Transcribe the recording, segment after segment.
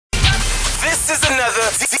is another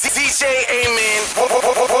DJ Amen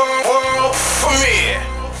world premiere.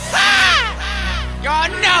 Y'all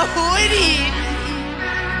know who it is.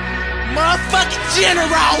 Motherfucking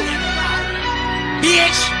General.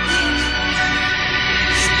 Bitch.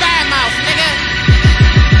 Spy mouth, nigga.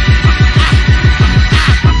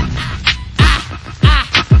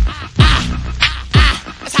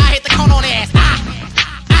 That's how I hit the cone on the ass.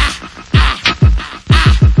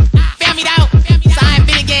 Feel me though? Sign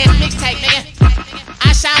big ass mixtape, nigga.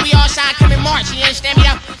 I shine, we all shine, come in March. You understand me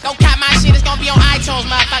though? Don't cop my shit, it's gonna be on iTunes,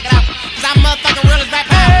 motherfucker though. Cause I'm motherfucking realest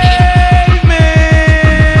rapper out, nigga.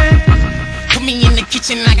 Put me in the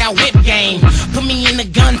kitchen, I got whip game. Put me in the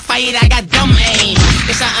gunfight, I got dumb aim.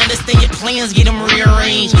 Guess I understand your plans, get them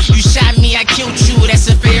rearranged. You shot me, I killed you, that's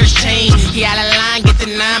a fair exchange. He out of line, get the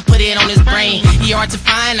 9, put it on his brain. He hard to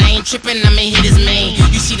find, I ain't tripping, I'ma hit his main.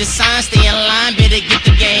 You see the sign, stay in line, better get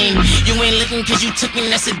the game. You ain't looking cause you took him,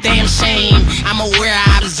 that's a damn shame. I'm aware,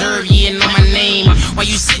 I observe, you know my name. While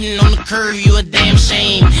you sitting on the curve, you a damn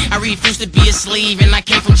shame. I refuse to be a slave and I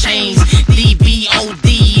came from chains.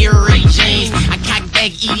 DBOD, you're Ray James. I cock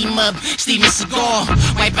back, eat him up, Steven Seagal.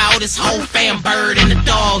 Wipe out his whole fam, bird and the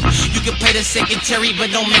dog. You can play the secretary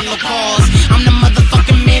but don't make no calls. I'm the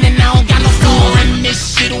motherfucking man and I don't got no flaws. Run this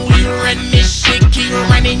shit, we run this shit. Keep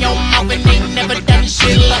running your mouth and ain't never done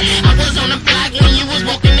shit. Look, I was on the block when you was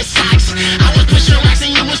walking the socks. I was pushing rocks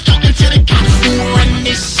and you was talking to the cops. Who run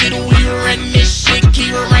this shit, we run this shit.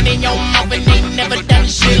 Keep running your mouth and ain't never done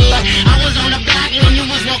shit. Look, I was on the block when you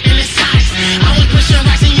was walking the socks. I was pushing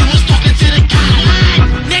rocks and you was talking to the cops.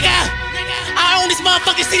 Nigga, I own this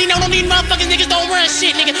motherfucking city, no, don't need motherfuckers, niggas don't run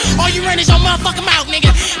shit, nigga. All you run is your motherfucking mouth,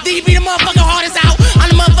 nigga. DB the motherfucking hardest out. I'm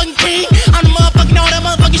the motherfucking king. I'm the motherfucking all that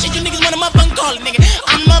motherfucking shit you niggas wanna motherfucking call it, nigga.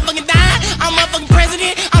 I'm the motherfucking dime. I'm the motherfucking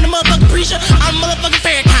president. I'm the motherfucking preacher. I'm the motherfucking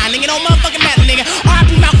Farrakhan, nigga. Don't motherfucking matter, nigga.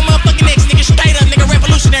 R.I.P. Malcolm motherfucking X, nigga. Straight up, nigga.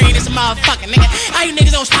 Revolutionary, this a motherfucking nigga. How you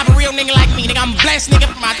niggas don't stop a real nigga like me, nigga? I'm blessed, nigga,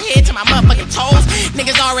 from my head to my motherfucking toes.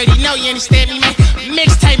 Niggas already know, you understand me, man?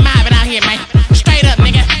 Mixtape.